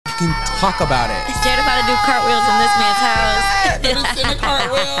fucking talk about it. Jada about to do cartwheels in this man's house. In a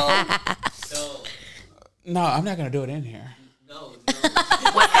cartwheel. No, I'm not gonna do it in here. No. Let's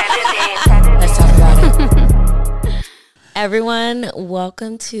talk about it. Everyone,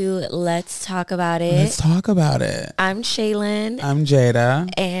 welcome to Let's Talk About It. Let's talk about it. I'm Shaylin. I'm Jada.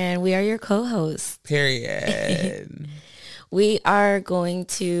 And we are your co-hosts. Period. We are going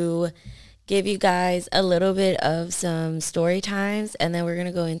to give you guys a little bit of some story times, and then we're going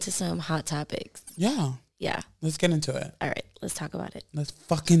to go into some hot topics. Yeah. Yeah. Let's get into it. All right. Let's talk about it. Let's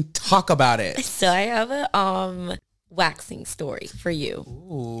fucking talk about it. So I have a waxing story for you.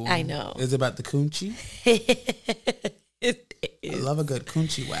 Ooh. I know. Is it about the coochie? It I is. love a good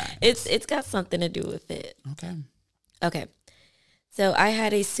coochie wax. It's got something to do with it. Okay. So I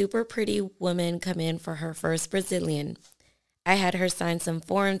had a super pretty woman come in for her first Brazilian. I had her sign some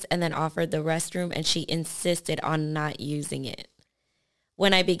forms and then offered the restroom, and she insisted on not using it.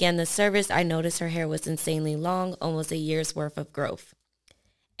 When I began the service, I noticed her hair was insanely long, almost a year's worth of growth,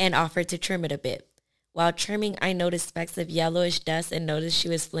 and offered to trim it a bit. While trimming, I noticed specks of yellowish dust and noticed she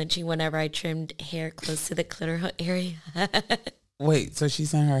was flinching whenever I trimmed hair close to the clitoral area. Wait, so she's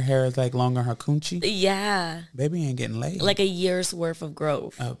saying her hair is like longer her coochie? Yeah. Baby ain't getting laid. Like a year's worth of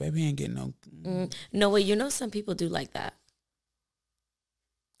growth. Oh, baby ain't getting no. No, wait, you know some people do like that.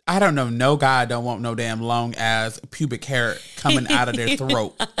 I don't know. No guy don't want no damn long ass pubic hair coming out of their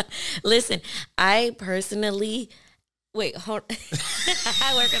throat. Listen, I personally... Wait, hold...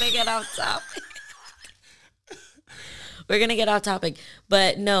 We're going to get off topic. We're going to get off topic.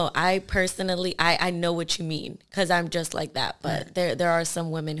 But no, I personally... I know what you mean because I'm just like that. But there are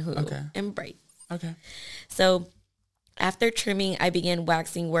some women who embrace. Okay. So after trimming, I began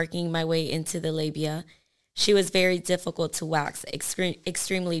waxing, working my way into the labia. She was very difficult to wax,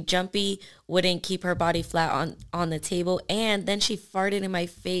 extremely jumpy, wouldn't keep her body flat on the table, and then she farted in my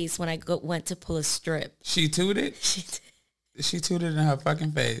face when I went to pull a strip. She tooted? She tooted in her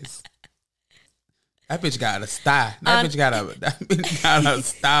fucking face. That bitch got a style. That bitch got a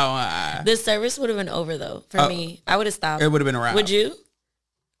style on her eye. The service would have been over, though, for me. I would have stopped. It would have been around. Would you?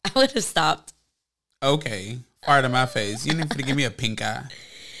 I would have stopped. Okay. Fart in my face. You need to give me a pink eye.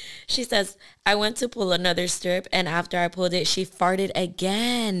 She says, I went to pull another strip, and after I pulled it, she farted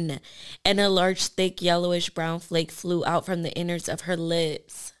again. And a large, thick, yellowish brown flake flew out from the innards of her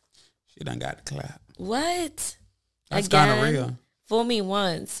lips. She done got the clap. What? That's again? gonorrhea. Fool me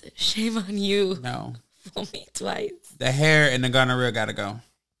once. Shame on you. No. Fool me twice. The hair and the gonorrhea gotta go.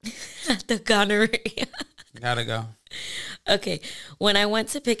 The gonorrhea. Gotta go. Okay. When I went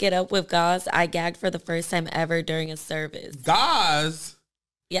to pick it up with gauze, I gagged for the first time ever during a service. Gauze?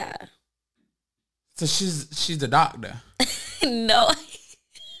 Yeah. So she's the doctor. No.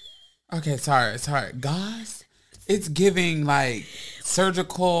 Okay, sorry. Gauze? It's giving like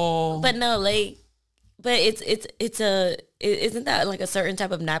surgical. But no, like, but isn't that like a certain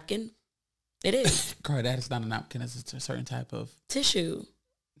type of napkin? It is. Girl, that is not a napkin. It's a certain type of tissue.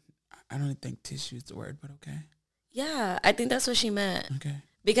 I don't even think tissue is the word, but okay. Yeah, I think that's what she meant. Okay.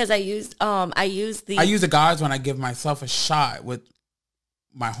 Because I use the gauze when I give myself a shot with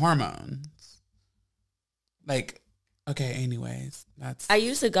my hormones. Like, okay, anyways, I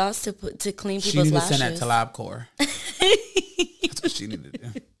use the gauze to clean she people's lashes. lashes. She need to send that to LabCorp. That's what she needed to do.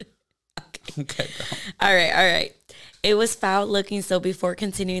 Okay, girl. All right. It was foul looking, so before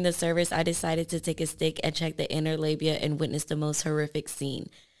continuing the service, I decided to take a stick and check the inner labia and witness the most horrific scene.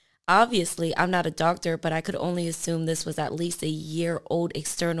 Obviously, I'm not a doctor, but I could only assume this was at least a year-old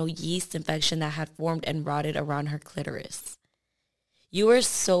external yeast infection that had formed and rotted around her clitoris. You were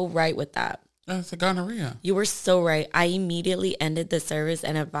so right with that. That's a gonorrhea. You were so right. I immediately ended the service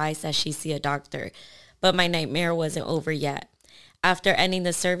and advised that she see a doctor, but my nightmare wasn't over yet. After ending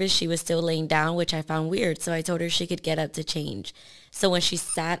the service, she was still laying down, which I found weird, so I told her she could get up to change. So when she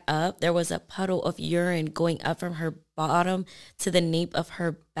sat up, there was a puddle of urine going up from her bottom to the nape of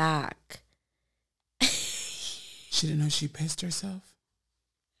her back. She didn't know she pissed herself?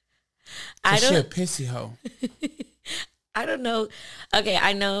 She a pissy hoe. I don't know. Okay,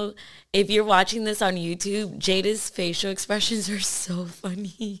 I know if you're watching this on YouTube, Jada's facial expressions are so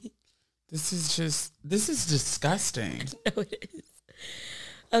funny. This is disgusting. No, it is.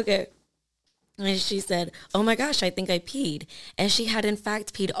 Okay. And she said, oh my gosh, I think I peed. And she had in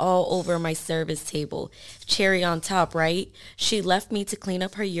fact peed all over my service table. Cherry on top, right? She left me to clean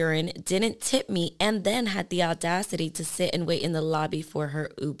up her urine, didn't tip me, and then had the audacity to sit and wait in the lobby for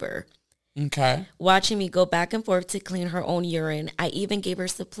her Uber. Okay. Watching me go back and forth to clean her own urine. I even gave her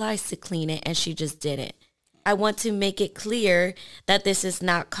supplies to clean it, and she just didn't. I want to make it clear that this is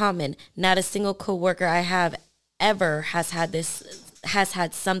not common. Not a single coworker I have ever has had this has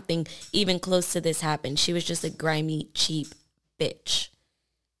had something even close to this happen. She was just a grimy, cheap bitch.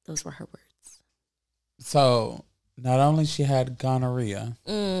 Those were her words. So not only she had gonorrhea,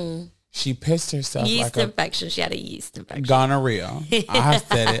 she pissed herself yeast infection. She had a yeast infection. Gonorrhea. I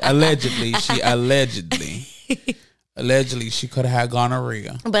said it. Allegedly, allegedly she could have had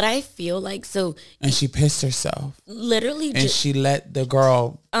gonorrhea. But I feel like so. And she pissed herself. Literally. And she let the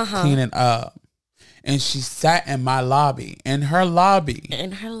girl clean it up. And she sat in my lobby. In her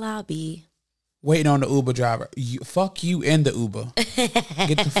lobby. Waiting on the Uber driver. Fuck you in the Uber.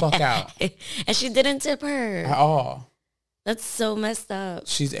 Get the fuck out. And she didn't tip her. At all. That's so messed up.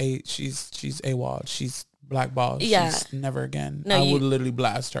 She's AWOL. She's blackballed. Yeah. She's never again. No, I would literally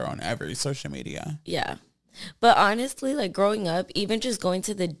blast her on every social media. Yeah. But honestly, like growing up, even just going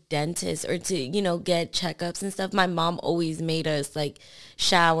to the dentist or to, get checkups and stuff, my mom always made us like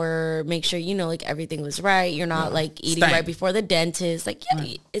shower, make sure, like everything was right. You're not like eating right before the dentist. Like,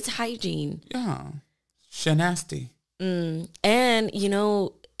 yeah, it's hygiene. Yeah. She nasty. And,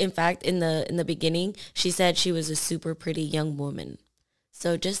 in fact, in the beginning, she said she was a super pretty young woman.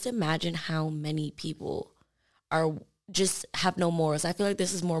 So just imagine how many people are just have no morals. I feel like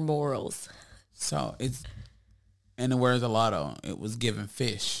this is more morals. So it's, in the words of Lotto, it was giving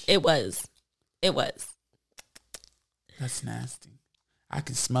fish. It was. That's nasty. I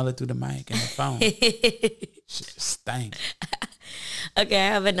can smell it through the mic and the phone. Shit stank. Okay, I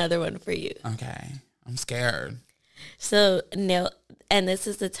have another one for you. Okay. I'm scared. So, and this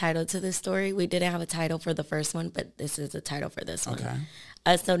is the title to the story. We didn't have a title for the first one, but this is the title for this one. Okay.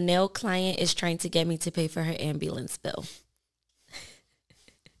 So, nail client is trying to get me to pay for her ambulance bill.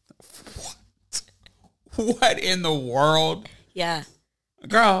 What in the world? Yeah.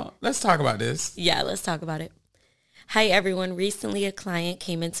 Girl, let's talk about this. Yeah, let's talk about it. Hi, everyone. Recently, a client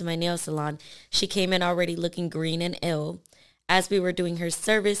came into my nail salon. She came in already looking green and ill. As we were doing her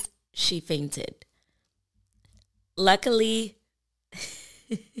service, she fainted. Luckily...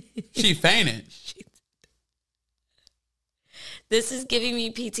 She fainted. This is giving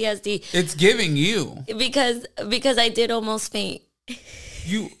me PTSD. It's giving you. Because I did almost faint.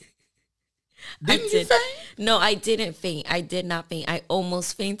 You... Didn't you faint? No, I didn't faint. I did not faint. I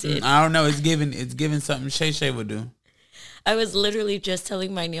almost fainted. I don't know. It's giving something Shay would do. I was literally just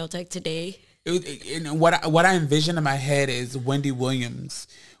telling my nail tech today. What I envision in my head is Wendy Williams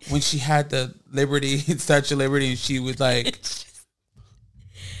when she had the Statue of Liberty, and she was like,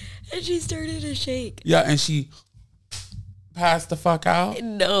 and she started to shake. Yeah, and she passed the fuck out.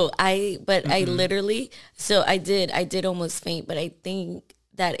 No, I literally. So I did almost faint, but I think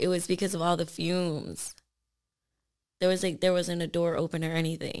that it was because of all the fumes. There wasn't a door open or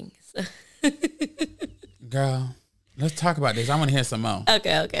anything. So. Girl, let's talk about this. I want to hear some more.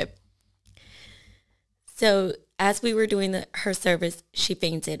 Okay. So as we were doing her service, she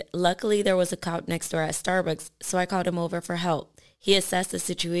fainted. Luckily, there was a cop next door at Starbucks, so I called him over for help. He assessed the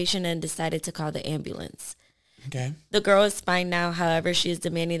situation and decided to call the ambulance. Okay. The girl is fine now. However, she is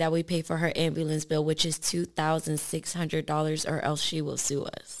demanding that we pay for her ambulance bill, which is $2,600, or else she will sue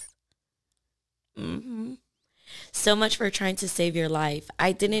us. So much for trying to save your life.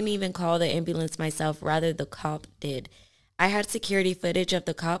 I didn't even call the ambulance myself. Rather, the cop did. I had security footage of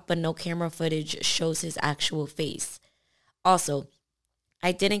the cop, but no camera footage shows his actual face. Also,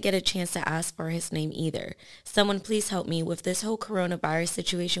 I didn't get a chance to ask for his name either. Someone please help me. With this whole coronavirus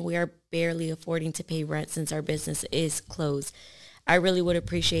situation, we are barely affording to pay rent since our business is closed. I really would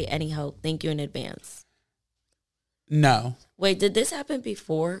appreciate any help. Thank you in advance. No. Wait, did this happen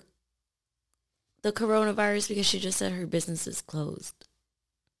before the coronavirus? Because she just said her business is closed.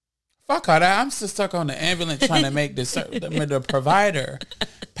 Fuck all that. I'm still stuck on the ambulance trying to make the provider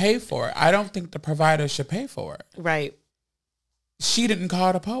pay for it. I don't think the provider should pay for it. Right. She didn't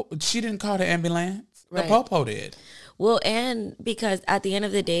call the ambulance. Right. The popo did. Well, and because at the end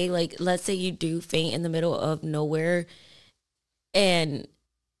of the day, like, let's say you do faint in the middle of nowhere and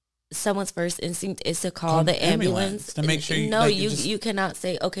someone's first instinct is to call the ambulance to make sure you cannot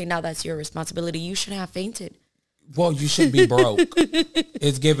say, okay, now that's your responsibility. You should have fainted. Well, you should be broke.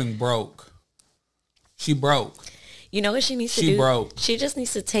 It's giving broke. She broke. You know what she needs to do? She broke. She just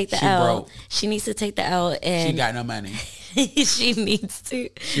needs to take the L. Broke. She needs to take the L, and she got no money. She needs to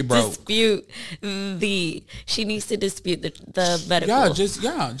dispute the medical.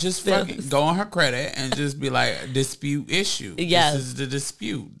 Just fucking go on her credit and just be like, dispute issue. Yeah. This is the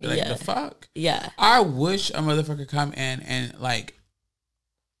dispute. Like, the fuck? Yeah. I wish a motherfucker come in and like,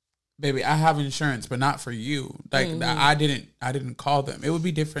 baby, I have insurance, but not for you. Like, I didn't call them. It would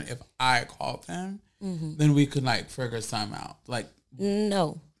be different if I called them. Then we could like figure something out. Like,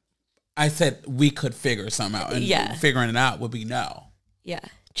 no. I said we could figure something out, and figuring it out would be no. Yeah.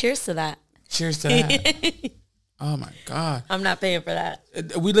 Cheers to that. Cheers to that. Oh my God. I'm not paying for that.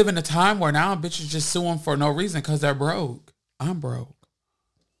 We live in a time where now bitches just suing for no reason because they're broke. I'm broke.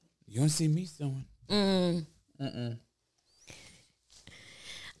 You don't see me suing.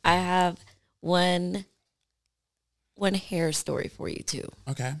 I have one hair story for you too.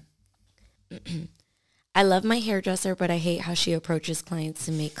 Okay. I love my hairdresser, but I hate how she approaches clients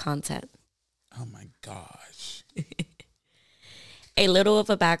to make content. Oh my gosh. A little of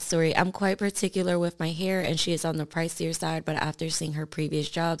a backstory. I'm quite particular with my hair, and she is on the pricier side, but after seeing her previous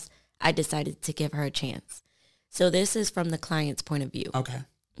jobs, I decided to give her a chance. So this is from the client's point of view. Okay.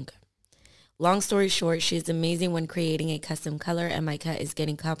 Long story short, she is amazing when creating a custom color, and my cut is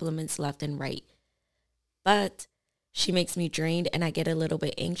getting compliments left and right. But she makes me drained, and I get a little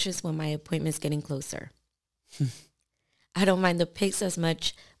bit anxious when my appointment's getting closer. I don't mind the pics as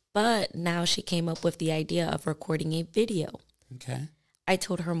much, but now she came up with the idea of recording a video. Okay. I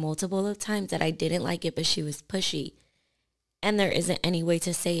told her multiple of times that I didn't like it, but she was pushy. And there isn't any way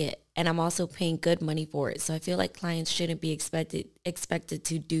to say it. And I'm also paying good money for it. So I feel like clients shouldn't be expected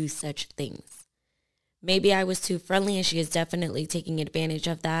to do such things. Maybe I was too friendly, and she is definitely taking advantage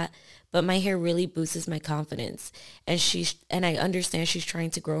of that. But my hair really boosts my confidence. And I understand she's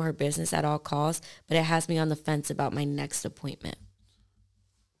trying to grow her business at all costs, but it has me on the fence about my next appointment.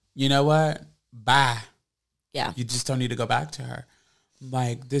 You know what? Bye. Yeah. You just don't need to go back to her.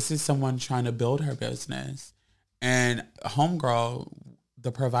 Like, this is someone trying to build her business. And homegirl,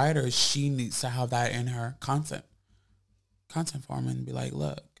 the provider, she needs to have that in her content form and be like,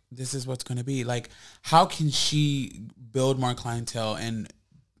 look, this is what's going to be. Like, how can she build more clientele and,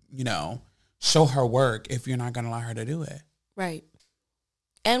 you know, show her work if you're not going to allow her to do it? Right.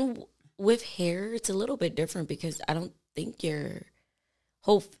 And with hair, it's a little bit different because I don't think your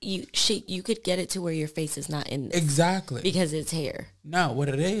whole, you could get it to where your face is not in this. Exactly. Because it's hair. No, what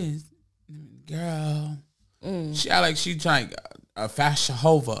it is, girl, she act like she's like a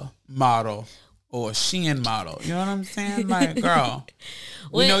Fashionhova model or a Shein model. You know what I'm saying? Like, girl,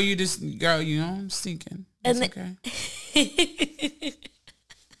 we know you just, girl, you know, I'm seeking. It's okay.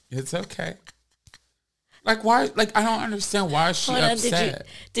 It's okay. Like, why? Like, I don't understand why she upset.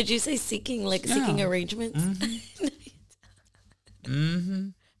 Did you say seeking, like seeking arrangements?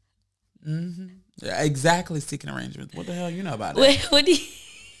 Yeah, exactly, seeking arrangements. What the hell you know about it? Wait, what do you...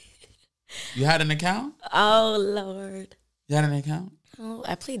 You had an account? Oh, Lord. You had an account? Oh,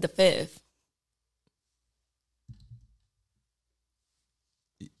 I played the fifth.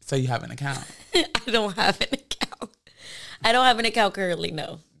 So you have an account? I don't have an account. I don't have an account currently,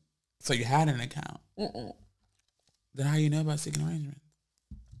 no. So you had an account? Then how you know about seeking arrangements?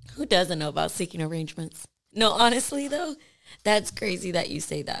 Who doesn't know about seeking arrangements? No, honestly, though, that's crazy that you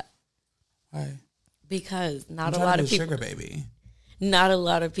say that. Why? Because not a lot of people... Sugar baby. Not a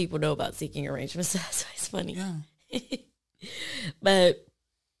lot of people know about seeking arrangements. That's why it's funny. Yeah. But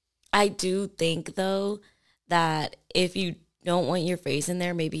I do think, though, that if you don't want your face in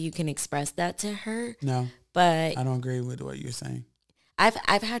there, maybe you can express that to her. No. But I don't agree with what you're saying.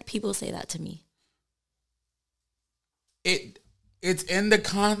 I've had people say that to me. It's in the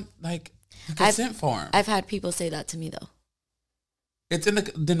consent form. I've had people say that to me, though. It's in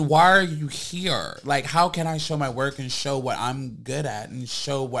the, then why are you here? Like, how can I show my work and show what I'm good at and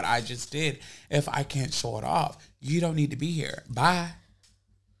show what I just did if I can't show it off? You don't need to be here. Bye.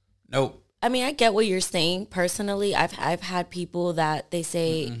 Nope. I mean, I get what you're saying. Personally, I've had people that they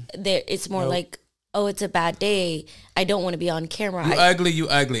say that it's more like, oh, it's a bad day. I don't want to be on camera. You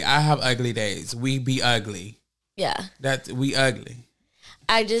ugly. I have ugly days. We be ugly. Yeah. We ugly.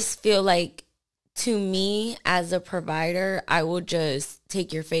 I just feel like, to me, as a provider, I will just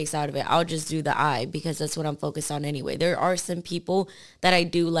take your face out of it. I'll just do the eye because that's what I'm focused on anyway. There are some people that I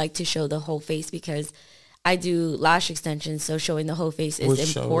do like to show the whole face because I do lash extensions, so showing the whole face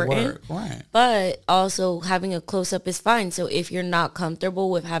is important. Right. But also having a close-up is fine. So if you're not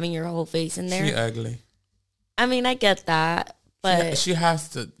comfortable with having your whole face in there. She ugly. I mean, I get that. But she has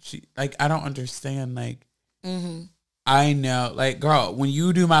to, I don't understand, like, I know, like, girl, when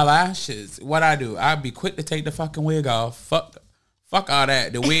you do my lashes, what I do, I'd be quick to take the fucking wig off. Fuck all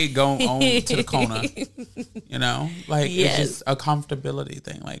that. The wig going on to the corner. You know? Like, It's just a comfortability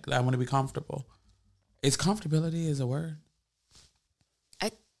thing. Like, I want to be comfortable. Is comfortability is a word?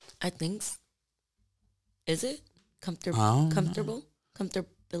 I think so. Is it? Comfortability?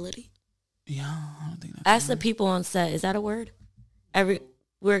 Yeah, I don't think that's Ask the people on set. Is that a word? We're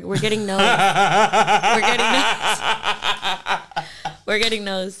getting no's. We're getting no's. We're getting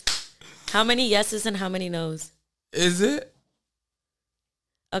no's. How many yeses and how many no's? Is it?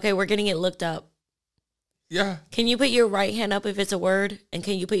 Okay, we're getting it looked up. Yeah. Can you put your right hand up if it's a word? And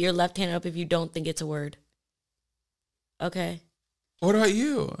can you put your left hand up if you don't think it's a word? Okay. What about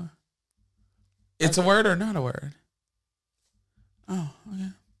you? It's a word or not a word? Oh,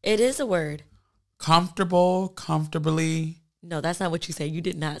 okay. It is a word. Comfortable, comfortably. No, that's not what you said. You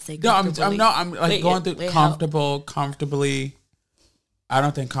did not say No, comfortably. I'm like going through comfortable, comfortably. I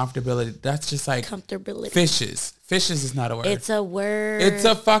don't think comfortability. That's just like comfortability. Fishes. Fishes is not a word. It's a word. It's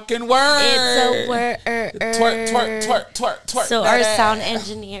a fucking word. It's a word. Twerk, twerk, twerk, twerk, twerk. So our sound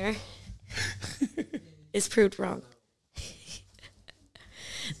engineer is proved wrong.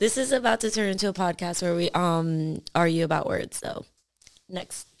 This is about to turn into a podcast where we argue about words. So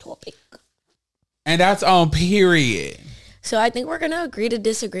next topic. And that's on period. So I think we're gonna agree to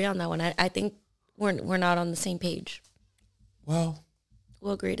disagree on that one. I think we're not on the same page. Well,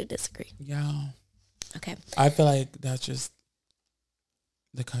 we'll agree to disagree. Yeah. Okay. I feel like that's just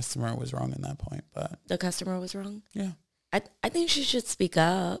the customer was wrong in that point, but the customer was wrong. Yeah. I think she should speak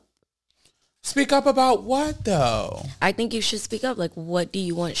up. Speak up about what though? I think you should speak up. Like, what do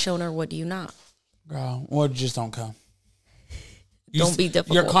you want shown or what do you not? Girl, well, just don't come. Don't be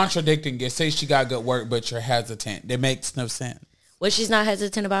difficult. You're contradicting. You say she got good work, but you're hesitant. That makes no sense. Well, she's not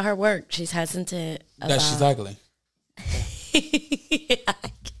hesitant about her work. She's hesitant about... that she's ugly.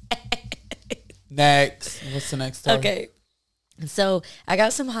 Next. What's the next story? Okay. So I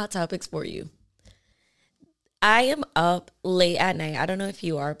got some hot topics for you. I am up late at night. I don't know if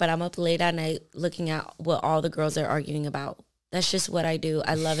you are, but I'm up late at night looking at what all the girls are arguing about. That's just what I do.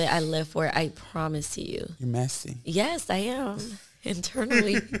 I love it. I live for it. I promise to you. You're messy. Yes, I am.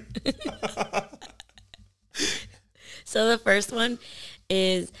 Internally. So the first one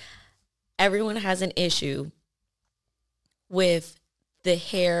is everyone has an issue with the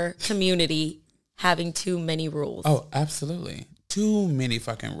hair community having too many rules. Oh, absolutely. Too many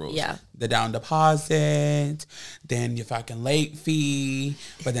fucking rules. Yeah. The down deposit, then your fucking late fee,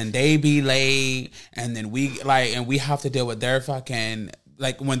 but then they be late, and then we have to deal with their fucking,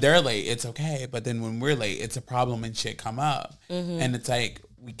 like, when they're late, it's okay, but then when we're late, it's a problem and shit come up. Mm-hmm. And it's like,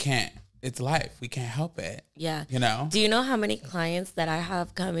 we can't, it's life. We can't help it. Yeah. You know? Do you know how many clients that I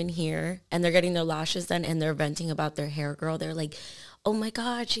have come in here and they're getting their lashes done and they're venting about their hair girl? They're like, oh my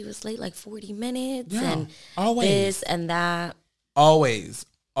God, she was late like 40 minutes and always. This and that. Always.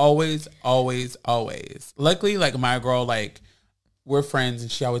 Luckily, like, my girl, like, we're friends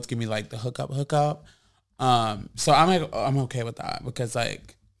and she always give me like the hookup. So I'm okay with that because,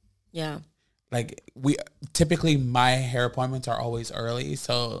 like, yeah, like, we typically, my hair appointments are always early.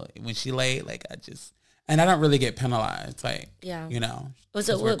 So when she late, like, I don't really get penalized. Like, yeah, you know.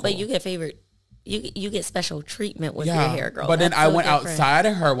 But you get favored. You get special treatment with your hair girl. But then I went outside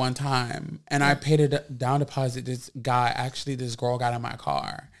of her one time and I paid a down deposit. This girl got in my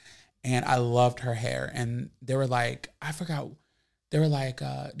car and I loved her hair. And they were like, I forgot. They were like,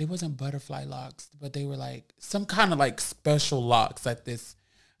 they wasn't butterfly locks, but they were like some kind of like special locks that this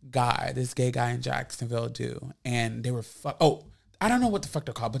gay guy in Jacksonville do. And they were, I don't know what the fuck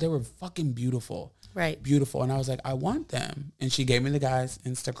they're called, but they were fucking beautiful. Right. Beautiful. And I was like, I want them. And she gave me the guy's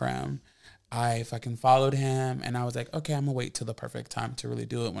Instagram. I fucking followed him and I was like, okay, I'm gonna wait till the perfect time to really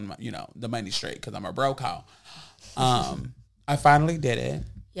do it when the money's straight because I'm a broke hoe. I finally did it.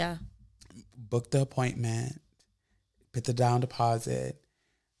 Yeah. Booked the appointment, put the down deposit.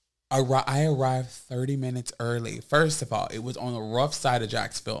 I arrived 30 minutes early. First of all, it was on the rough side of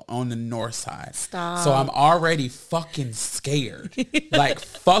Jacksonville, on the north side. Stop. So I'm already fucking scared. Like,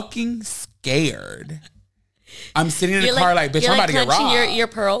 fucking scared. I'm sitting in the car like, bitch, I'm about to get robbed. Your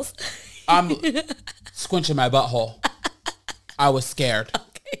pearls. I'm squinching my butthole. I was scared.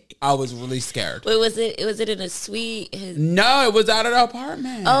 Okay. I was really scared. Wait, was it in a suite? No, it was out of the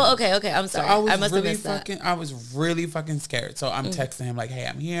apartment. Oh, okay. I'm sorry. So I must have missed that. I was really fucking scared. So I'm texting him like, hey,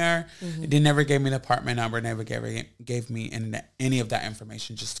 I'm here. They never gave me the apartment number, never gave me any of that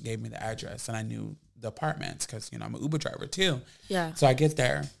information, just gave me the address. And I knew the apartments because, I'm an Uber driver too. Yeah. So I get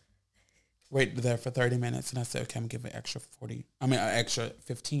there, wait there for 30 minutes. And I said, okay, I'm going to give an extra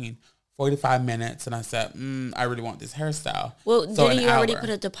 15. 45 minutes, and I said, I really want this hairstyle. Well, didn't you already put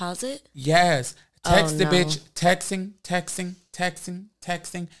a deposit? Yes. Text the bitch, texting.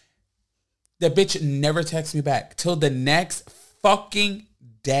 The bitch never texts me back till the next fucking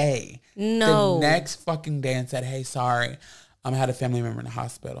day. No. The next fucking day and said, hey, sorry, I had a family member in the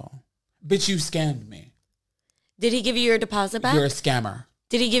hospital. Bitch, you scammed me. Did he give you your deposit back? You're a scammer.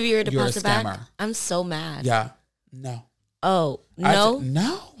 Did he give you your deposit You're a scammer. back? I'm so mad. Yeah. No. Oh, no?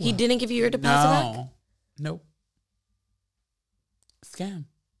 No. He didn't give you your deposit back? Nope. Scam.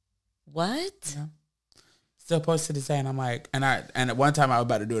 What? Yeah. Still posted the same. I'm like, and at one time I was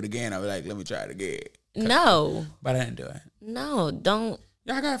about to do it again. I was like, let me try it again. No. But I didn't do it. No, don't.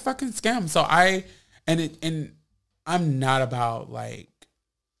 Y'all got fucking scammed. So and I'm not about like,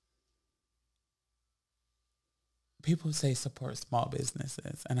 people say support small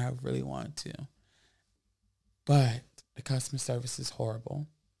businesses, and I really want to. But the customer service is horrible.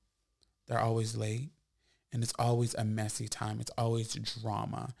 They're always late. And it's always a messy time. It's always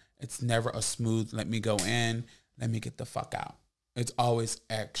drama. It's never a smooth, let me go in, let me get the fuck out. It's always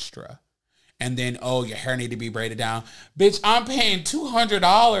extra. And then, oh, your hair need to be braided down. Bitch, I'm paying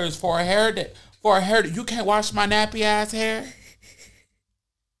 $200 for a hair. You can't wash my nappy ass hair?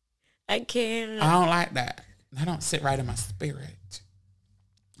 I can't. I don't like that. That don't sit right in my spirit.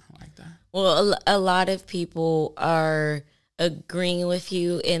 I don't like that. Well, a lot of people are agreeing with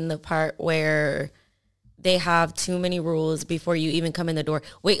you in the part where they have too many rules before you even come in the door.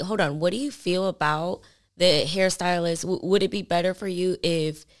 Wait, hold on. What do you feel about the hairstylist? Would it be better for you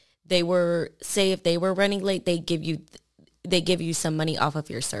if they were, say, if they were running late, they give you some money off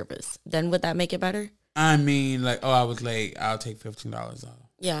of your service? Then would that make it better? I mean, like, oh, I was late, I'll take $15 off.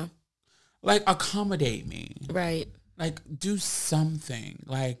 Yeah. Like, accommodate me. Right. Like, do something.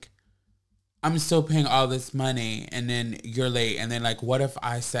 Like, I'm still paying all this money, and then you're late. And then, like, what if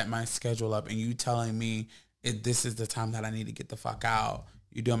I set my schedule up and you telling me this is the time that I need to get the fuck out?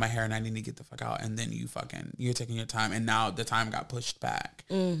 You're doing my hair and I need to get the fuck out. And then you're taking your time. And now the time got pushed back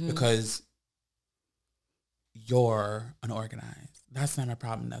because you're unorganized. That's not my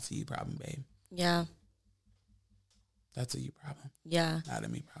problem. That's a you problem, babe. Yeah. That's a you problem. Yeah. Not a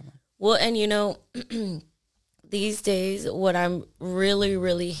me problem. Well, and you know, these days, what I'm really,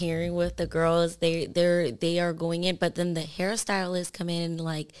 really hearing with the girls, they are going in, but then the hairstylists come in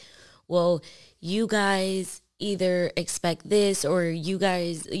like, well, you guys either expect this or you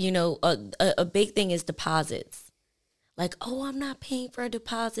guys, you know, a big thing is deposits. Like, oh, I'm not paying for a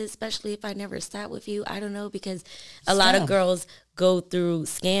deposit, especially if I never sat with you. I don't know, because a lot of girls go through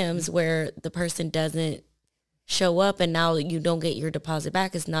scams where the person doesn't show up and now you don't get your deposit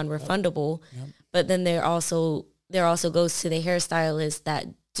back. It's non-refundable. Yep. But then there also goes to the hairstylists that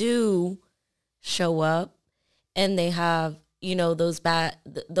do show up and they have, you know, those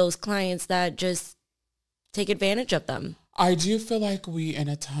clients that just take advantage of them. I do feel like we in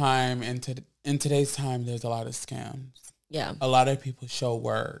a time, in today's time, there's a lot of scams. Yeah. A lot of people show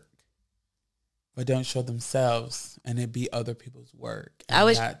work, but don't show themselves, and it be other people's work. And I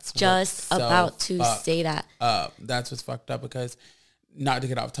was just about to say that. That's what's fucked up, because, not to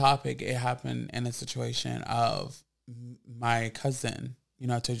get off topic, it happened in a situation of my cousin. You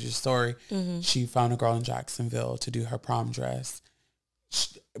know, I told you the story. Mm-hmm. She found a girl in Jacksonville to do her prom dress.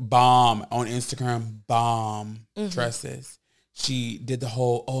 Bomb on Instagram, bomb dresses. She did the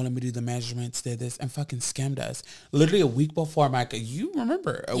whole, let me do the measurements, did this, and fucking scammed us. Literally a week before you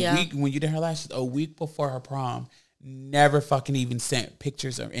remember, week when you did her lashes, a week before her prom, never fucking even sent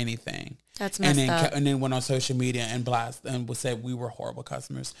pictures or anything. That's messed up. And then went on social media and blast and said we were horrible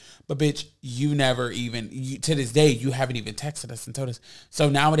customers. But bitch, you never even, to this day, you haven't even texted us and told us. So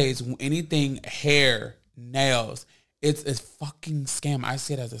nowadays, anything hair, nails, it's a fucking scam. I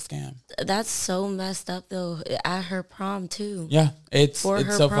see it as a scam. That's so messed up, though. At her prom, too. Yeah, it's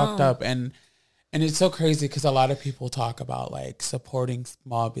so fucked up. And it's so crazy because a lot of people talk about, like, supporting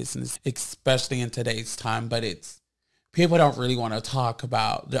small business, especially in today's time. But people don't really want to talk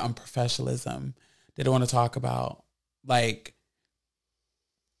about the unprofessionalism. They don't want to talk about, like,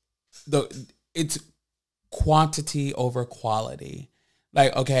 it's quantity over quality.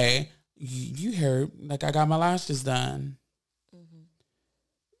 Like, okay, you heard, like, I got my lashes done. Mm-hmm.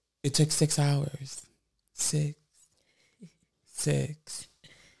 It took 6 hours. Six.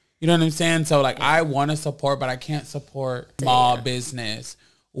 You know what I'm saying? So, like, I want to support, but I can't support small business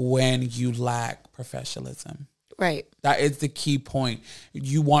when you lack professionalism. Right. That is the key point.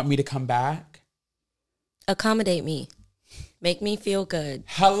 You want me to come back? Accommodate me. Make me feel good.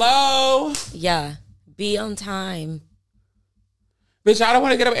 Hello? Yeah. Be on time. Bitch, I don't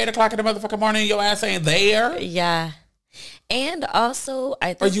want to get up at 8 o'clock in the motherfucking morning and your ass ain't there. Yeah. And also,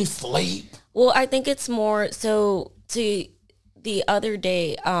 I think... Or you sleep? Well, I think it's more... So, to the other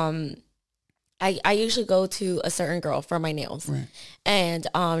day, I usually go to a certain girl for my nails. Right. And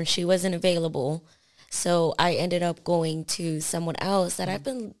she wasn't available. So, I ended up going to someone else that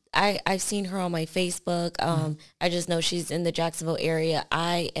I've seen her on my Facebook. I just know she's in the Jacksonville area.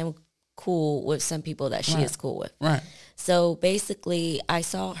 I am cool with some people that she is cool with. Right. So basically, I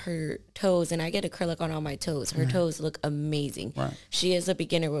saw her toes, and I get acrylic on all my toes. Her toes look amazing. Right. She is a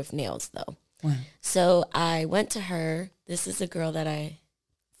beginner with nails, though. Right. So I went to her. This is a girl that I...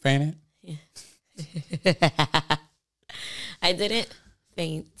 Fainted? Yeah. I didn't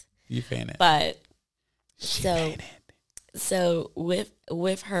faint. You fainted. But So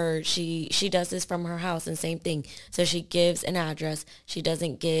with her, she does this from her house, and same thing. So she gives an address. She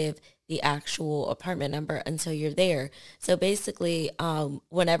doesn't give the actual apartment number until you're there. So basically,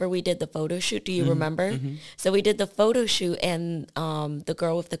 whenever we did the photo shoot, do you remember? Mm-hmm. So we did the photo shoot, and the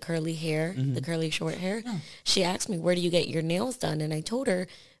girl with the curly hair, the curly short hair, she asked me, "Where do you get your nails done?" And I told her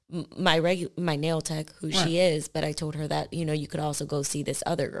my nail tech, who she is, but I told her that, you know, you could also go see this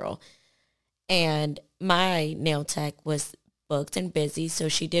other girl. And my nail tech was booked and busy, so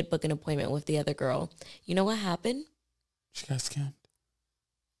she did book an appointment with the other girl. You know what happened? She got scammed.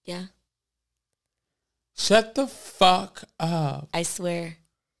 Yeah. Shut the fuck up. I swear.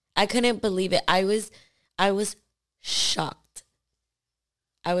 I couldn't believe it. I was shocked.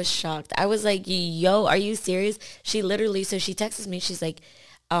 I was shocked. I was like, yo, are you serious? She literally, so she texts me, she's like,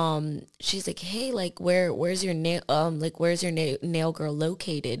 hey, like, where's your nail, where's your nail girl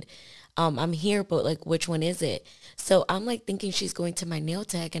located? I'm here, but like, which one is it? So I'm like thinking she's going to my nail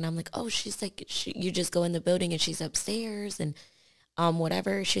tech, and I'm like, oh, she's like, you just go in the building and she's upstairs and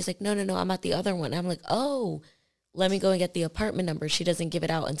whatever. She's like, no, I'm at the other one. I'm like, oh, let me go and get the apartment number. She doesn't give it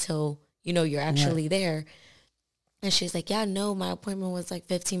out until, you know, you're actually there. And she's like, yeah, no, my appointment was like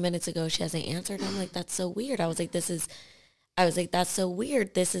 15 minutes ago. She hasn't answered. I'm like, that's so weird. I was like, that's so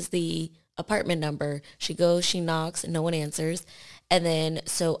weird. This is the apartment number. She goes, she knocks, no one answers. And then,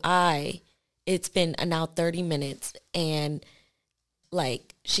 so it's been now 30 minutes, and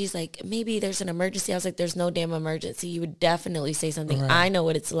like, she's like, maybe there's an emergency. I was like, there's no damn emergency. You would definitely say something. Right. I know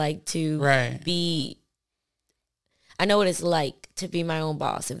what it's like to be my own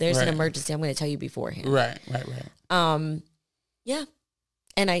boss. If there's an emergency, I'm going to tell you beforehand. Right. Yeah.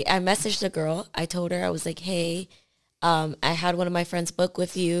 And I messaged the girl. I told her, I was like, hey, I had one of my friends book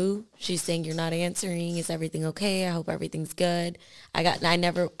with you. She's saying you're not answering. Is everything okay? I hope everything's good.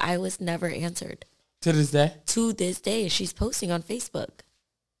 I was never answered. To this day? To this day. She's posting on Facebook.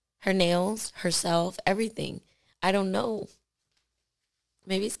 Her nails, herself, everything. I don't know.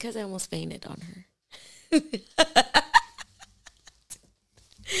 Maybe it's because I almost fainted on her.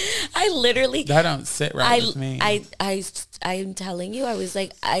 I literally... That don't sit right with me. I'm telling you, I was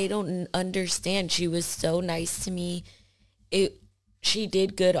like, I don't understand. She was so nice to me. She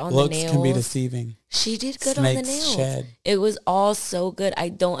did good on the nails. Looks can be deceiving. She did good on the nails. Shed. It was all so good. I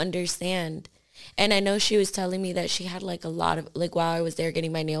don't understand. And I know she was telling me that she had like a lot of, like, while I was there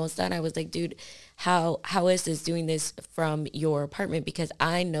getting my nails done, I was like, dude, how is this doing this from your apartment? Because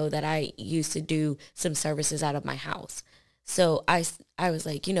I know that I used to do some services out of my house. So I was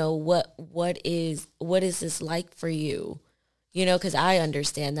like, you know, what is this like for you? You know, because I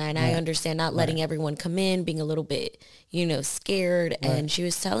understand that, and I understand not letting everyone come in, being a little bit, you know, scared. And she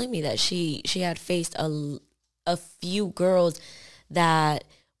was telling me that she had faced a few girls that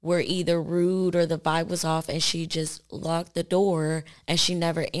were either rude or the vibe was off, and she just locked the door and she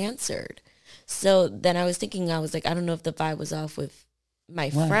never answered. So then I was thinking, I was like, I don't know if the vibe was off with my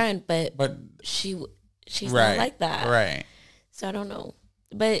friend, but she's not like that. Right. So I don't know.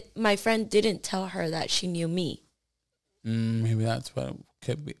 But my friend didn't tell her that she knew me. Maybe that's what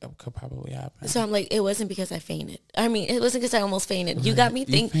could probably happen. So I'm like, it wasn't because I fainted. I mean, it wasn't because I almost fainted. Right. You got me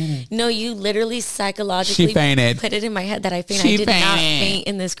thinking. No, you literally psychologically put it in my head that I fainted. I did not faint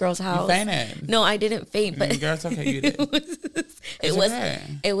in this girl's house. You fainted. No, I didn't faint. But girl, it's okay. You did.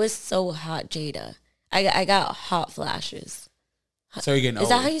 It was so hot, Jada. I got hot flashes. So you're getting old. Is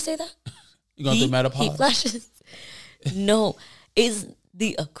that how you say that? You going through menopause? Heat flashes. No, it's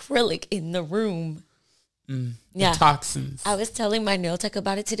the acrylic in the room. The toxins. I was telling my nail tech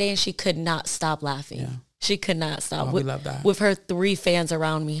about it today, and she could not stop laughing. Yeah. She could not stop. Oh, we love that. With her 3 fans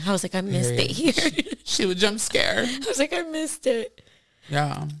around me. I was like, I missed it here. She would jump scare. I was like, I missed it.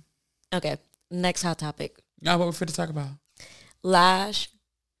 Yeah. Okay. Next hot topic. Yeah, what we're fit to talk about? Lash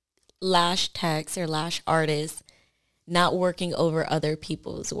techs or lash artists not working over other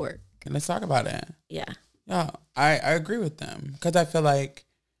people's work. And let's talk about it. Yeah. Yeah, I agree with them, because I feel like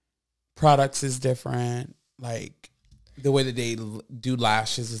products is different. Like, the way that they do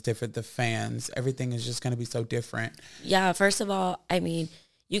lashes is different. The fans, everything is just going to be so different. Yeah, first of all, I mean,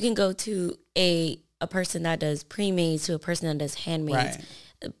 you can go to a person that does pre-mades to a person that does handmades.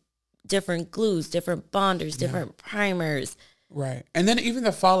 Right. Different glues, different bonders, different primers. Right. And then even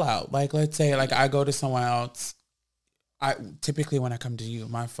the fallout. Like, let's say, like, I go to someone else. Typically when I come to you,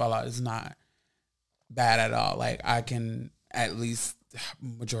 my fallout is not bad at all. Like, I can at least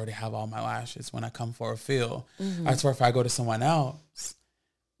majority have all my lashes when I come for a fill. I swear, if I go to someone else,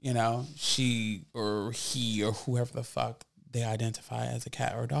 you know, she or he or whoever the fuck they identify as a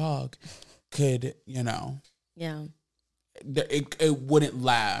cat or dog could, you know, it wouldn't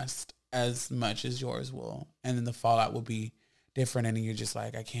last as much as yours will. And then the fallout will be different. And you're just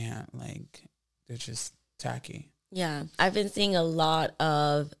like, I can't. Like, they're just tacky. Yeah. I've been seeing a lot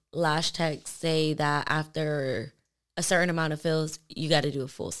of lash techs say that after a certain amount of fills, you got to do a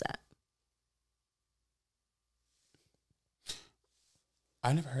full set.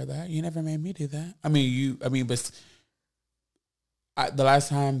 I never heard that. You never made me do that. But the last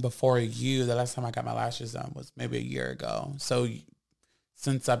time I got my lashes done was maybe a year ago. So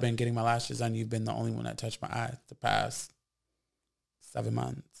since I've been getting my lashes done, you've been the only one that touched my eyes the past 7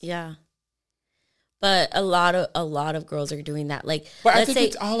 months. Yeah. But a lot of girls are doing that. Like, but I think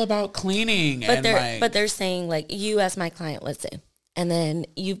it's all about cleaning. But they're saying, like, you as my client, let's say, and then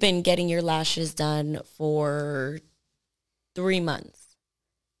you've been getting your lashes done for 3 months,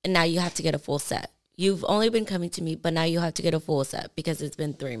 and now you have to get a full set. You've only been coming to me, but now you have to get a full set because it's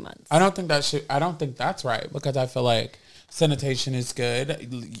been 3 months. I don't think that's right, because I feel like sanitation is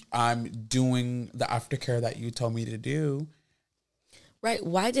good. I'm doing the aftercare that you told me to do. Right.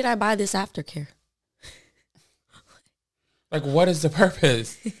 Why did I buy this aftercare? Like, what is the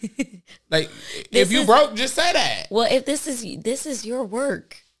purpose? Like, if you broke, just say that. Well, if this is your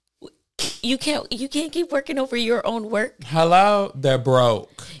work, you can't keep working over your own work. Hello, they're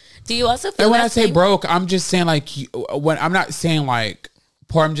broke. Do you also feel? And when I say broke, I'm just saying like when I'm not saying like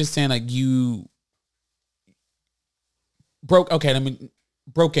poor. I'm just saying like you broke. Okay,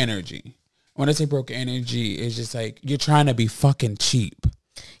 broke energy. When I say broke energy, it's just like you're trying to be fucking cheap.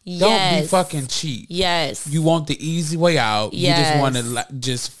 Yes. Don't be fucking cheap. Yes. You want the easy way out. Yes. You just want to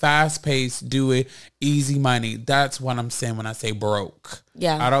just fast pace, do it, easy money. That's what I'm saying when I say broke.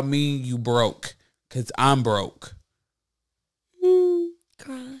 Yeah. I don't mean you broke, because I'm broke.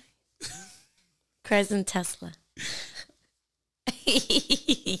 Cry. Cries in Tesla.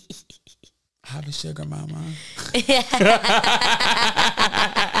 How the sugar mama?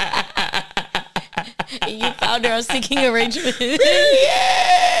 You found her on Seeking Arrangement.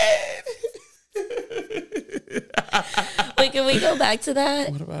 Wait, can we go back to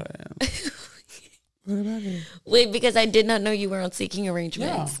that? What about it? What about it? Wait, because I did not know you were on Seeking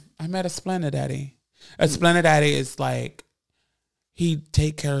Arrangements. Yeah, I met a Splendid Daddy. A Splendid Daddy is like, he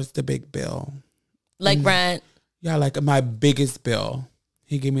take care of the big bill. Like rent? Yeah, like my biggest bill.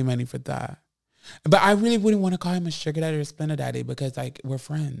 He gave me money for that. But I really wouldn't want to call him a sugar daddy or a Splendid Daddy, because like we're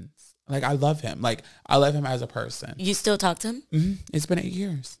friends. Like I love him. Like I love him as a person. You still talk to him? Mm-hmm. It's been 8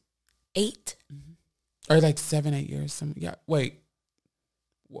 years. 8? Mm-hmm. Or like 7, 8 years. Yeah. Wait.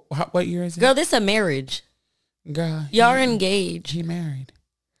 What year is it? Girl, this is a marriage. Girl. Y'all are engaged. He married.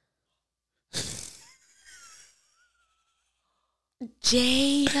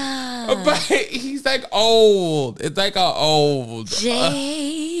 Jada. But he's like old. It's like a old.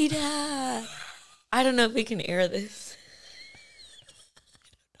 Jada. I don't know if we can air this.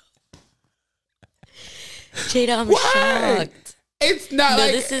 Jada, I'm shocked. It's not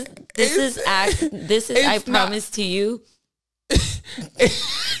like this is I promise to you.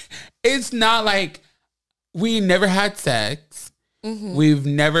 It's not like we never had sex. Mm-hmm. We've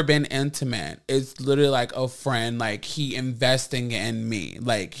never been intimate. It's literally like a friend, like he investing in me.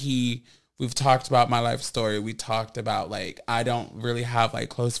 Like we've talked about my life story. We talked about like, I don't really have like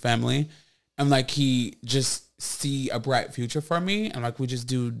close family. And like, he just see a bright future for me. And like, we just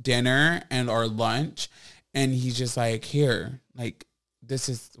do dinner and or lunch. And he's just like, here, like, this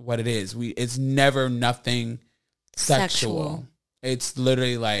is what it is. It's never nothing sexual. It's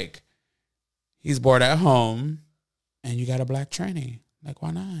literally like, he's bored at home and you got a black tranny. Like,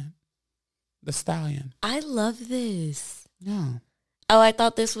 why not? The stallion. I love this. Yeah. Oh, I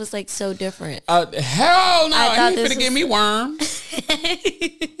thought this was like so different. Hell no. He's gonna give me worms.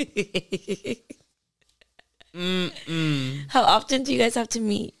 How often do you guys have to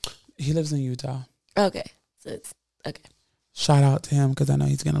meet? He lives in Utah. Okay. So it's okay. Shout out to him because I know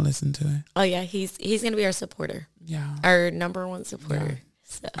he's gonna listen to it. Oh yeah, he's gonna be our supporter. Yeah. Our number one supporter. Yeah.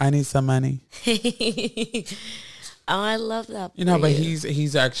 So. I need some money. Oh, I love that. You know, but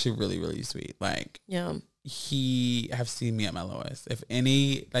he's actually really, really sweet. Like, yeah, he have seen me at my lowest. If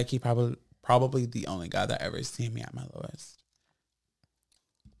any, like, he probably the only guy that ever seen me at my lowest.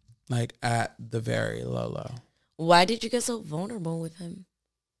 Like, at the very low. Why did you get so vulnerable with him?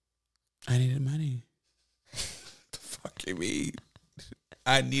 I needed money. The fuck you mean?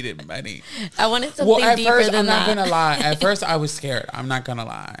 I needed money. I wanted something deeper than that. I'm not gonna lie. At first, I was scared. I'm not gonna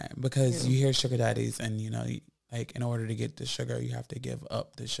lie, because you hear sugar daddies, and you know, like, in order to get the sugar, you have to give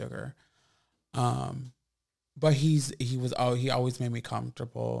up the sugar. But he always made me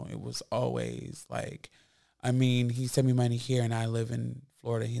comfortable. It was always like, I mean, he sent me money here, and I live in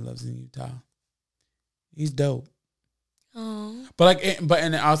Florida. He lives in Utah. He's dope. Oh. But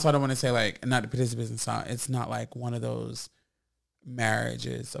and also I don't want to say like, not to put this business on. It's not like one of those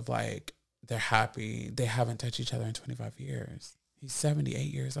marriages of like they're happy. They haven't touched each other in 25 years. He's 78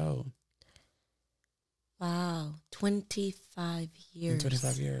 years old. Wow. 25 years. In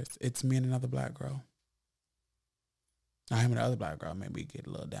 25 years. It's me and another black girl. Now him and the other black girl, maybe get a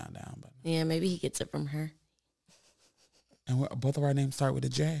little down. But yeah, maybe he gets it from her. And both of our names start with a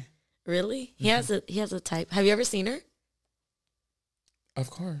J. Really? Mm-hmm. He has a type. Have you ever seen her? Of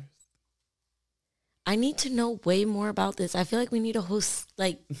course. I need to know way more about this. I feel like we need a whole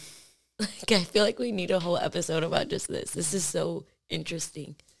I feel like we need a whole episode about just this. This is so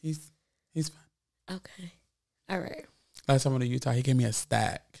interesting. He's fine. Okay. All right. Last time I went to Utah, he gave me a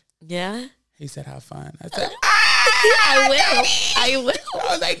stack. Yeah? He said, have fun. I said, I will. I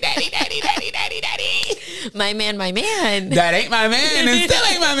was like, daddy. My man. That ain't my man. It still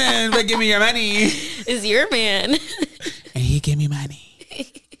ain't my man. But give me your money. It's your man. And he gave me money.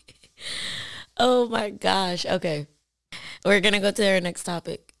 Oh my gosh. Okay. We're going to go to our next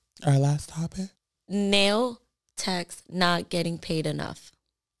topic. Our last topic? Nail techs not getting paid enough.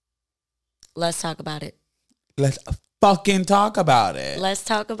 Let's talk about it. Let's fucking talk about it. Let's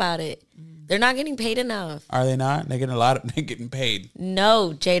talk about it. They're not getting paid enough. Are they not? They're getting paid.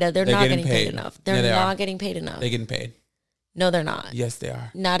 No, Jada, they're not getting paid enough. They're not getting paid enough. They're getting paid. No, they're not. Yes, they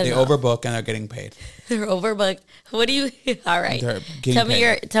are. Not enough. They overbook and they're getting paid. They're overbooked. What do you? All right. Tell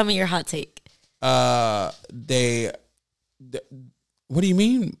me your hot take. What do you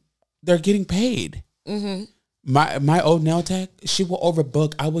mean? They're getting paid. Mm-hmm. My old nail tech, she will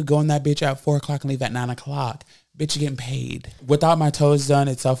overbook. I would go on that bitch at 4:00 and leave at 9:00. Bitch, you getting paid. Without my toes done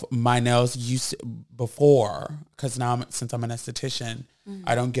itself, my nails used to, before, because now since I'm an esthetician, mm-hmm.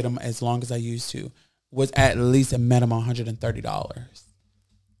 I don't get them as long as I used to, was at least a minimum $130.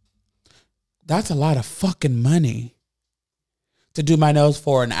 That's a lot of fucking money to do my nails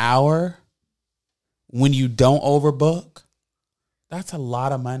for an hour when you don't overbook. That's a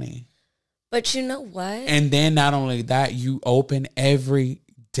lot of money. But you know what? And then not only that, you open every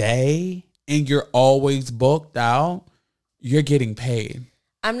day and you're always booked out. You're getting paid.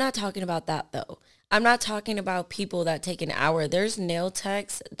 I'm not talking about that though. I'm not talking about people that take an hour. There's nail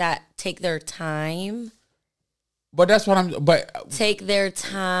techs that take their time. But that's what take their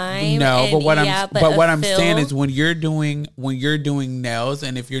time. No, but what I'm saying is when you're doing nails,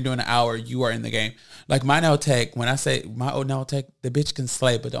 and if you're doing an hour, you are in the game. Like my nail tech, when I say my old nail tech, the bitch can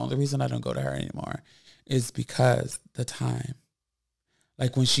slay, but the only reason I don't go to her anymore is because the time.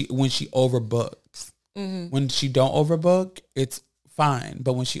 Like when she overbooks. Mm-hmm. When she don't overbook, it's fine.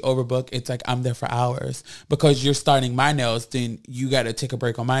 But when she overbook, it's like I'm there for hours. Because you're starting my nails, then you got to take a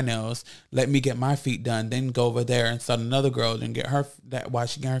break on my nails. Let me get my feet done. Then go over there and start another girl. Then get her while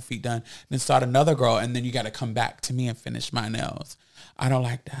she get her feet done. Then start another girl. And then you got to come back to me and finish my nails. I don't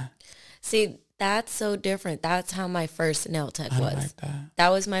like that. See, that's so different. That's how my first nail tech was. I don't like that. That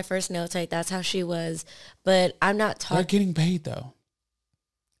was my first nail tech. That's how she was. But I'm not talking. They're getting paid though.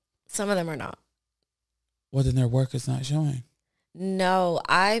 Some of them are not. Well, then their work is not showing. No,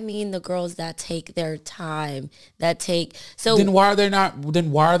 I mean the girls that take their time, Then why are they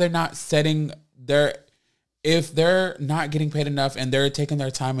not setting their, if they're not getting paid enough and they're taking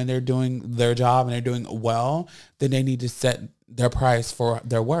their time and they're doing their job and they're doing well, then they need to set their price for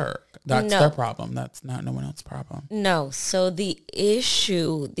their work. That's their problem. That's not no one else's problem. No. So the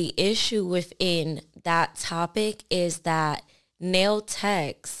issue within that topic is that nail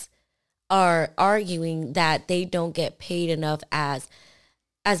techs are arguing that they don't get paid enough as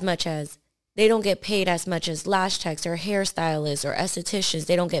much as they don't get paid as much as lash techs or hairstylists or estheticians.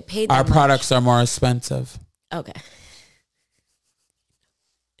 They don't get paid that much. Our products are more expensive. Okay.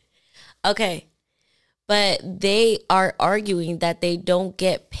 But they are arguing that they don't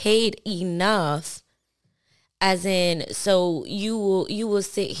get paid enough, as in, so you will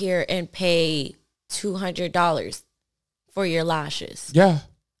sit here and pay $200 for your lashes. Yeah.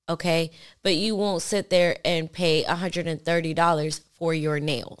 Okay, but you won't sit there and pay $130 for your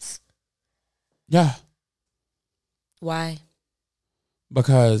nails. Yeah. Why?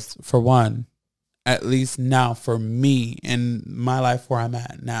 Because for one, at least now for me in my life where I'm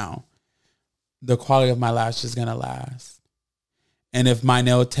at now, the quality of my lash is gonna last. And if my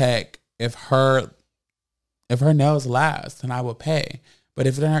nail tech, if her nails last, then I will pay. But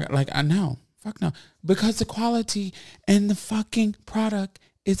if they're not, like, I know, fuck no, because the quality and the fucking product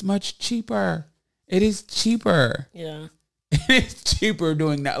is much cheaper. It is cheaper. Yeah. It is cheaper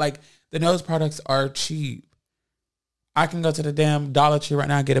doing that. Like, the nose products are cheap. I can go to the damn Dollar Tree right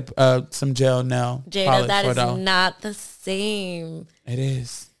now and get some gel nail Jada, polish that is not the same. It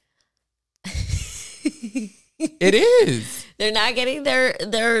is. It is. They're not getting their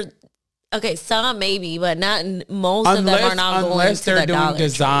okay, some maybe, but not most of them are not going to unless they're the doing Dollar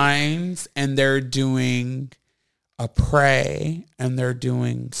designs Tree. And they're doing a spray and they're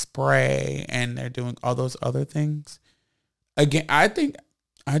doing spray and they're doing all those other things. Again, I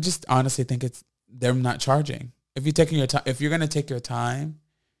just honestly think it's they're not charging. If you're taking your time, if you're going to take your time,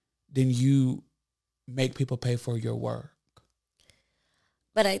 then you make people pay for your work.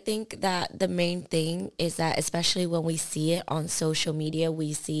 But I think that the main thing is that, especially when we see it on social media,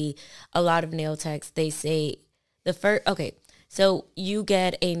 we see a lot of nail techs. They say so you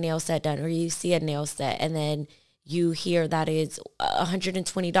get a nail set done or you see a nail set and then you hear that it's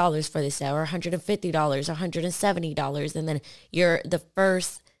 $120 for the set or $150 or $170. And then the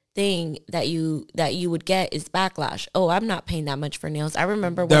first thing that you would get is backlash. Oh, I'm not paying that much for nails. I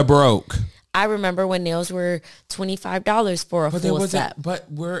remember they're broke. I remember when nails were $25 for a full set. But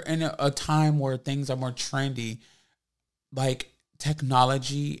we're in a time where things are more trendy. Like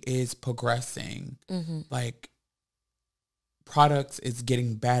technology is progressing. Mm-hmm. Like products is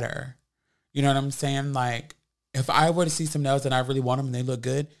getting better. You know what I'm saying? Like if I were to see some nails and I really want them and they look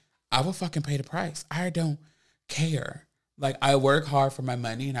good, I will fucking pay the price. I don't care. Like I work hard for my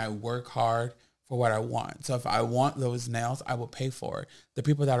money and I work hard for what I want. So if I want those nails, I will pay for it. The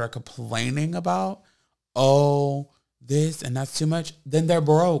people that are complaining about, oh, this and that's too much, then they're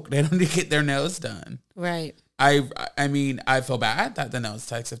broke. They don't need to get their nails done. Right. I mean, I feel bad that the nails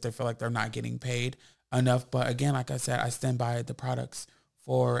techs, if they feel like they're not getting paid enough. But again, like I said, I stand by the products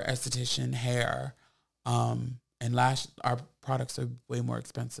for esthetician, hair, and lash. Our products are way more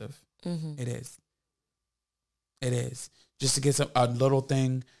expensive. Mm-hmm. It is. Just to get a little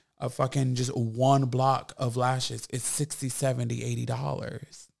thing, a fucking just one block of lashes, it's $60, $70,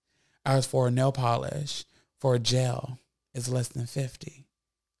 $80. As for a nail polish, for a gel, it's less than $50.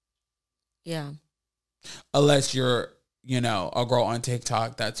 Yeah. Unless you're, a girl on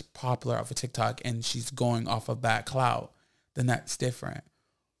TikTok that's popular off of TikTok and she's going off of that clout, then that's different.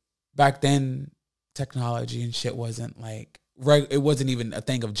 Back then, technology and shit wasn't like, it wasn't even a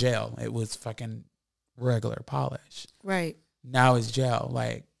thing of gel. It was fucking regular polish. Right. Now it's gel.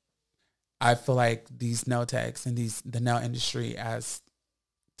 Like, I feel like these nail techs and the nail industry, as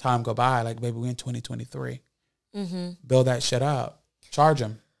time go by, like, baby, we're in 2023. Mm-hmm. Build that shit up. Charge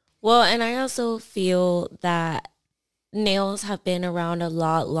them. Well, and I also feel that nails have been around a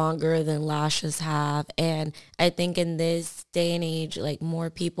lot longer than lashes have. And I think in this day and age, like, more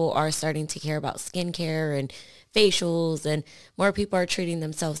people are starting to care about skincare and facials, and more people are treating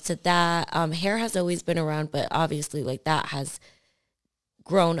themselves to that. Hair has always been around, but obviously, like, that has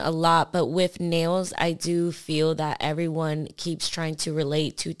grown a lot. But with nails, I do feel that everyone keeps trying to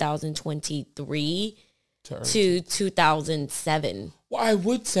relate 2023 to 2007. Well, I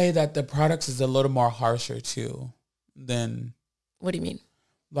would say that the products is a little more harsher too than. What do you mean?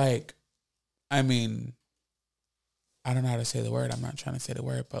 Like, I mean, I don't know how to say the word. I'm not trying to say the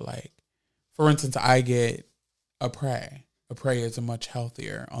word, but like, for instance, I get a Prey. A Prey is much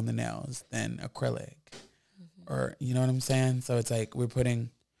healthier on the nails than acrylic. Mm-hmm. Or, you know what I'm saying? So it's like we're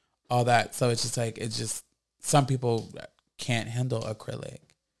putting all that. So it's just like, some people can't handle acrylic.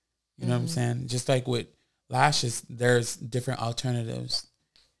 You know what I'm saying? Just like with lashes, there's different alternatives.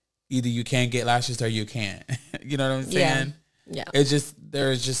 Either you can get lashes or you can't. You know what I'm saying? Yeah.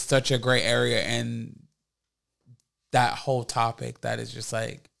 There's just such a gray area in that whole topic that is just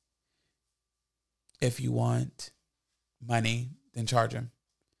like, if you want money, then charge them.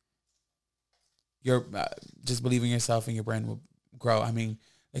 You're just believe in yourself and your brand will grow. I mean,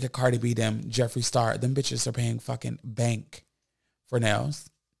 like a Cardi B, them Jeffree Star, them bitches are paying fucking bank for nails.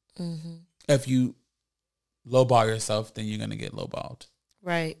 Mm-hmm. If you lowball yourself, then you're gonna get lowballed.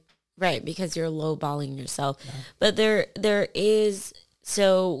 Right, because you're lowballing yourself. Yeah. But there is,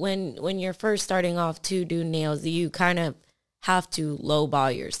 so when you're first starting off to do nails, you kind of have to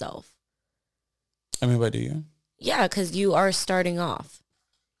lowball yourself. I mean, what do you? Yeah, because you are starting off.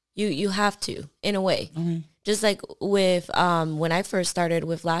 You have to, in a way. Okay. Just like with when I first started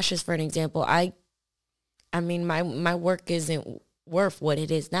with lashes, for an example, I mean, my work isn't worth what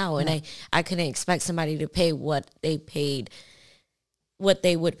it is now, and I couldn't expect somebody to pay what they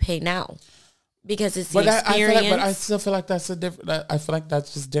would pay now, because it's the experience. But I still feel like that's a different. I feel like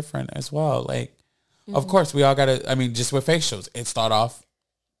that's just different as well. Like, of course, we all gotta. I mean, just with facials, it start off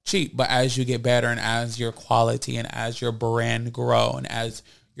cheap, but as you get better and as your quality and as your brand grow and as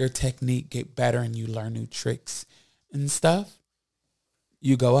your technique get better and you learn new tricks and stuff,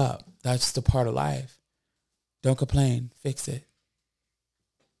 you go up. That's just a part of life. Don't complain. Fix it.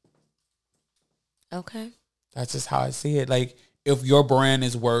 Okay. That's just how I see it. Like, if your brand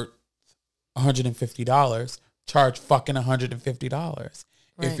is worth $150, charge fucking $150.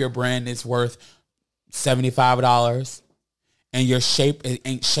 If your brand is worth $75 and your shape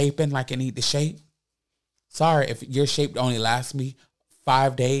ain't shaping like it need to shape, sorry, if your shape only lasts me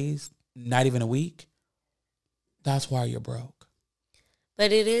 5 days, not even a week, that's why you're broke.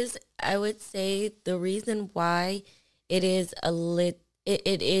 But it is, I would say, the reason why it is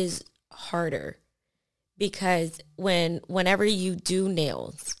it is harder, because whenever you do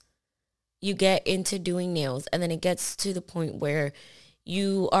nails, you get into doing nails, and then it gets to the point where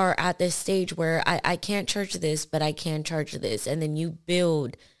you are at this stage where I can't charge this, but I can charge this. And then you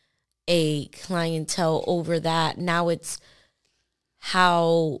build a clientele over that. Now it's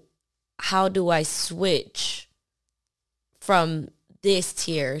how do I switch from this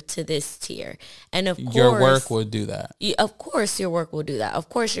tier to this tier? And of course, your work will do that. Of course, your work will do that. Of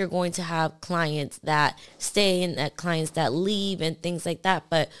course, you're going to have clients that stay and clients that leave and things like that.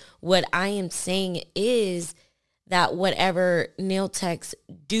 But what I am saying is that whatever nail techs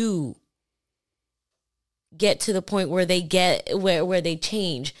do get to the point where they get where they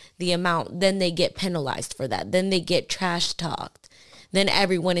change the amount, then they get penalized for that. Then they get trash talked. Then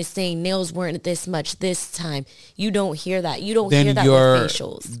everyone is saying nails weren't this much this time. You don't hear that. You don't hear that with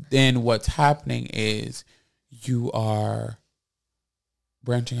facials. Then what's happening is you are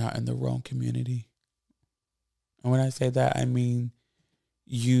branching out in the wrong community. And when I say that, I mean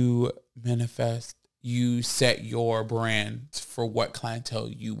you manifest, you set your brand for what clientele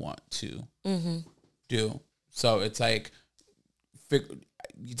you want to do. So it's like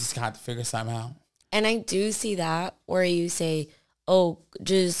you just got to figure something out. And I do see that where you say, oh,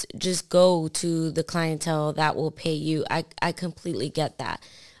 just go to the clientele that will pay you. I completely get that.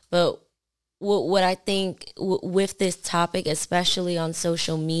 But what I think with this topic, especially on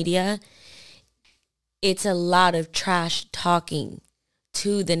social media, it's a lot of trash talking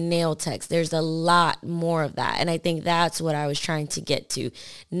to the nail techs. There's a lot more of that. And I think that's what I was trying to get to.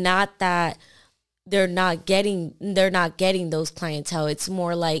 Not that they're not getting those clientele. It's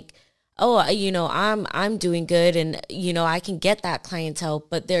more like, oh, I'm doing good and, I can get that clientele.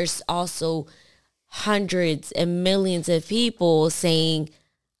 But there's also hundreds and millions of people saying,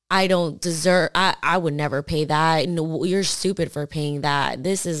 I don't deserve, I would never pay that. No, you're stupid for paying that.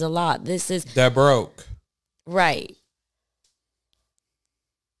 This is a lot. They're broke. Right.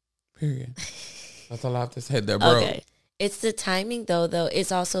 Period. That's all I have to say. They're broke. Okay. It's the timing, though.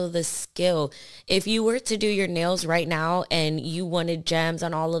 It's also the skill. If you were to do your nails right now and you wanted gems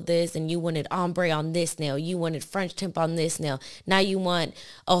on all of this and you wanted ombre on this nail, you wanted French tip on this nail, now you want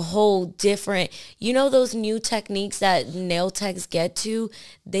a whole different, those new techniques that nail techs get to,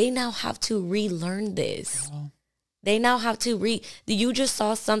 they now have to relearn this. Yeah. They now have to you just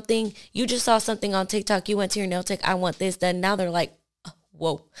saw something on TikTok, you went to your nail tech, I want this, then now they're like,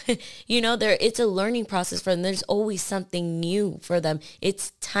 whoa, it's a learning process for them. There's always something new for them.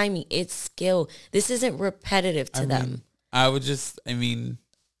 It's timing, it's skill. This isn't repetitive to them. I would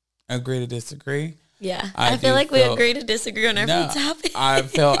agree to disagree. Yeah. I feel like we agree to disagree on every topic. I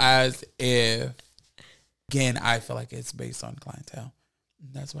feel as if, again, I feel like it's based on clientele.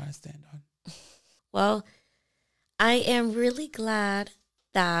 That's what I stand on. Well, I am really glad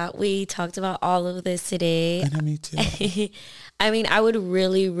that we talked about all of this today. And me too. I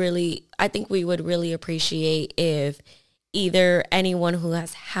think we would really appreciate if either anyone who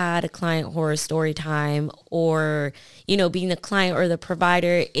has had a client horror story time or, being the client or the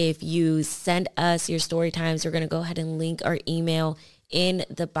provider, if you send us your story times, we're going to go ahead and link our email in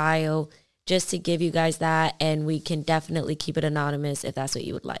the bio just to give you guys that. And we can definitely keep it anonymous if that's what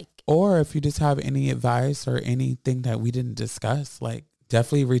you would like. Or if you just have any advice or anything that we didn't discuss,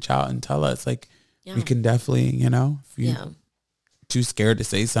 definitely reach out and tell us. We can definitely, if you're too scared to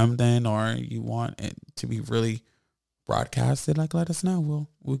say something or you want it to be really broadcasted, let us know.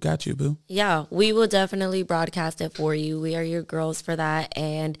 We got you, boo. Yeah, we will definitely broadcast it for you. We are your girls for that.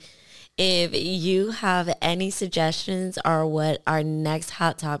 And if you have any suggestions or what our next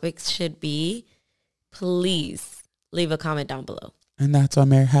hot topics should be, please leave a comment down below. And that's on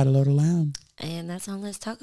Mary Had a Load of Lamb. And that's on Let's Talk